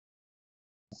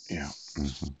Yeah.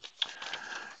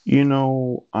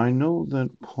 I know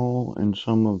that Paul and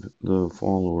some of the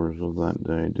followers of that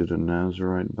day did a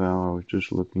Nazarite vow. I was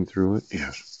just looking through it.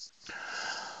 Yes.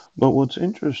 But what's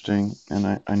interesting, and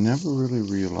I never really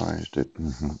realized it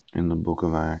in the book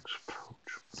of Acts,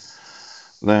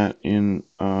 that in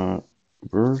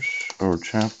verse or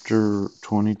chapter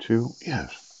 22,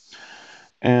 yes.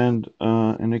 And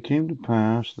it came to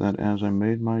pass that as I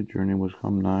made my journey was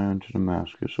come nigh unto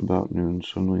Damascus about noon,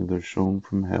 suddenly there shone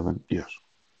from heaven, yes,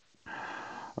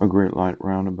 a great light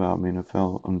round about me, and I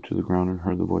fell unto the ground and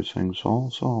heard the voice saying, Saul,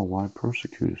 Saul, why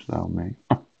persecutest thou me?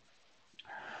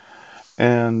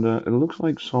 And it looks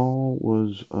like Saul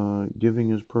was giving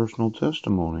his personal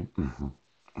testimony.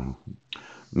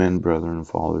 Men, brethren, and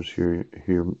fathers, hear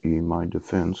ye my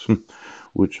defense,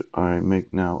 which I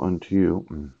make now unto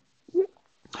you.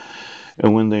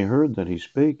 And when they heard that he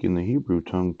spake in the Hebrew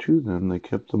tongue to them, they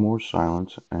kept the more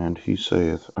silence. And he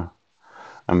saith,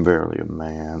 I'm verily a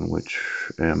man which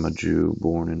am a Jew,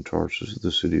 born in Tarsus,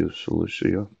 the city of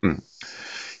Cilicia,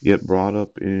 yet brought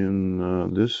up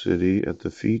in this city at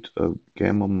the feet of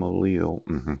Gamaliel,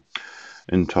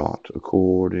 and taught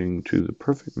according to the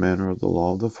perfect manner of the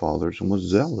law of the fathers, and was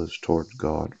zealous towards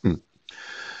God,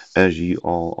 as ye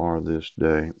all are this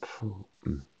day.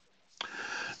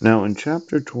 Now, in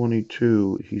chapter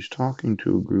 22, he's talking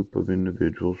to a group of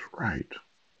individuals, right?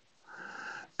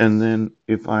 And then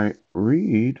if I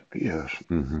read, yes,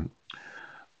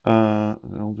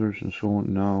 elders and so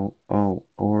on, now,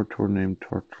 orator named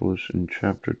Tertullus in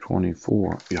chapter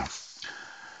 24, yeah.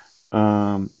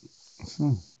 Um,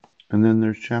 hmm. And then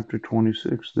there's chapter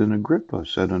 26. Then Agrippa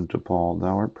said unto Paul,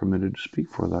 Thou art permitted to speak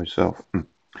for thyself.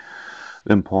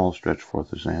 Then Paul stretched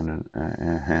forth his hand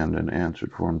and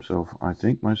answered for himself, I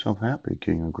think myself happy,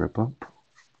 King Agrippa,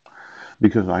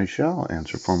 because I shall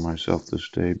answer for myself this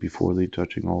day before thee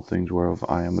touching all things whereof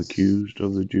I am accused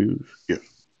of the Jews. Yes.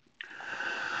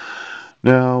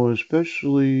 Now,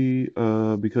 especially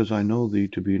because I know thee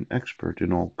to be an expert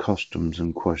in all customs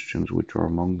and questions which are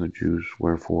among the Jews,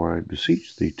 wherefore I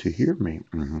beseech thee to hear me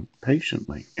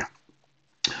patiently. Yeah.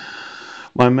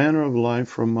 My manner of life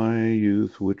from my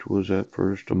youth, which was at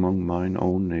first among mine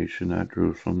own nation at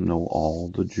Jerusalem, know all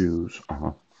the Jews,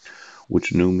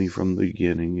 which knew me from the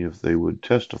beginning, if they would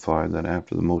testify that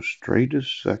after the most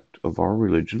straitest sect of our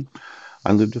religion,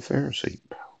 I lived a Pharisee.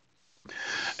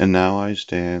 And now I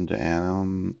stand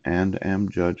and am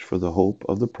judged for the hope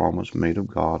of the promise made of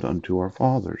God unto our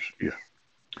fathers. Yes.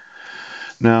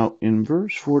 Now, in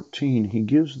verse 14, he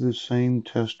gives this same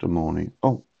testimony.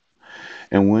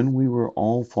 And when we were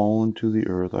all fallen to the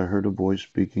earth, I heard a voice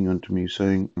speaking unto me,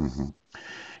 saying,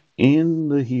 in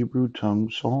the Hebrew tongue,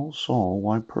 Saul, Saul,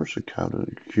 why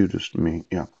persecutest me?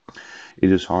 Yeah, it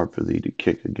is hard for thee to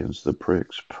kick against the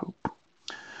pricks.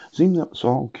 Seems that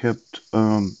Saul kept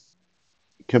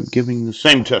giving the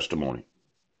same testimony.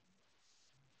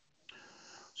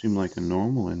 Seemed like a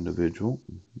normal individual,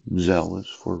 zealous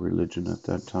for religion at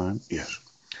that time. Yes.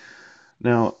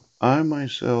 Now, I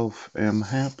myself am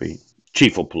happy.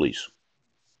 Chief of Police.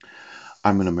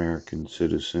 I'm an American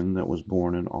citizen that was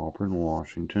born in Auburn,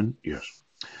 Washington. Yes.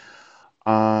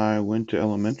 I went to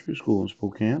elementary school in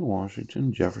Spokane,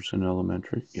 Washington, Jefferson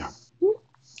Elementary. Yeah.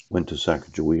 Went to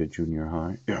Sacagawea Junior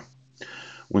High. Yeah.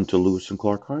 Went to Lewis and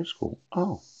Clark High School.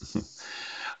 Oh.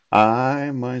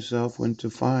 I myself went to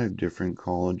 5 different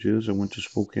colleges. I went to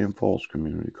Spokane Falls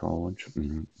Community College,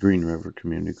 Green River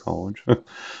Community College,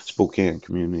 Spokane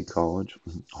Community College,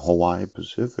 Hawaii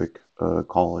Pacific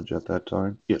College at that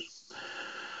time. Yes.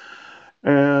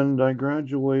 And I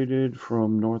graduated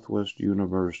from Northwest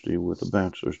University with a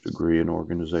bachelor's degree in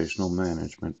organizational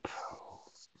management.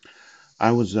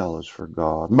 I was zealous for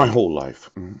God my whole life.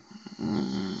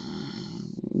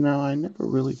 No, I never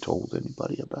really told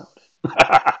anybody about it.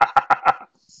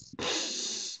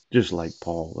 Just like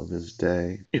Paul of his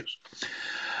day. Yes.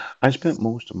 I spent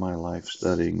most of my life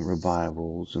studying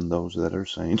revivals and those that are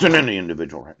saints and any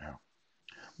individual right now.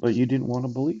 But you didn't want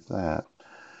to believe that.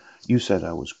 You said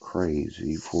I was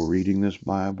crazy for reading this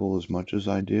Bible as much as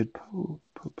I did. Pooh,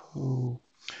 pooh, pooh.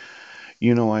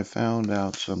 I found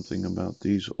out something about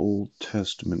these Old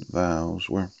Testament vows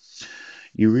where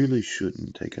you really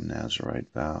shouldn't take a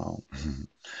Nazarite vow.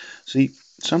 See,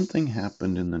 something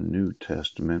happened in the New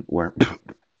Testament where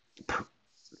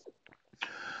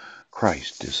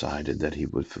Christ decided that he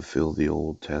would fulfill the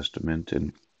Old Testament,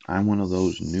 and I'm one of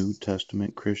those New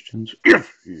Testament Christians. Yes,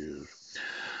 he is.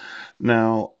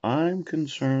 Now, I'm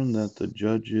concerned that the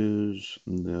judges,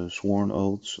 the sworn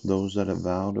oaths, those that have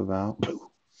vowed a vow,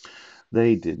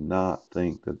 they did not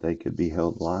think that they could be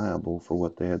held liable for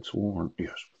what they had sworn.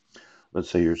 Yes. Let's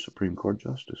say you're Supreme Court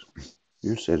Justice.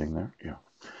 You're sitting there, yeah.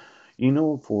 You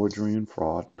know forgery and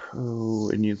fraud, pooh,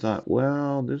 and you thought,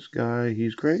 well, this guy,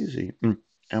 he's crazy.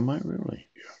 Am I really?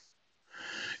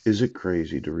 Is it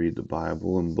crazy to read the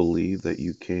Bible and believe that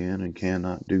you can and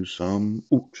cannot do some?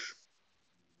 Ooch.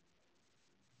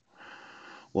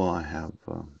 Well, I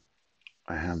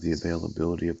have the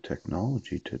availability of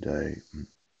technology today.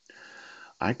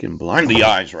 I can blind the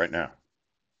eyes right now.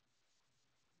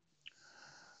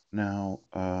 Now,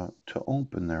 to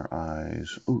open their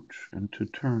eyes, ooch, and to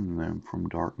turn them from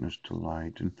darkness to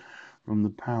light, and from the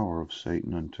power of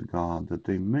Satan unto God, that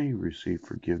they may receive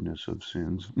forgiveness of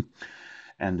sins,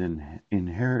 and an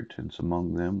inheritance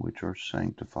among them which are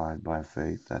sanctified by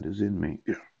faith that is in me.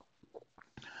 Yeah.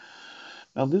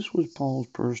 Now, this was Paul's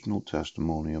personal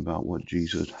testimony about what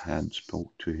Jesus had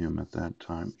spoke to him at that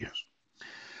time. Yes.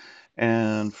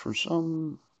 And for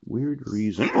some weird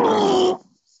reason,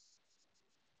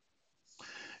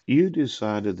 you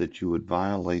decided that you would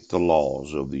violate the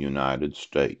laws of the United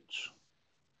States.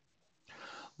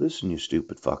 Listen, you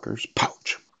stupid fuckers.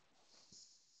 Pouch.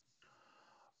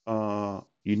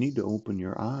 You need to open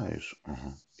your eyes.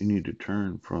 You need to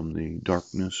turn from the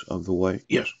darkness of the way.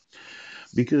 Yes.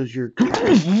 Because you're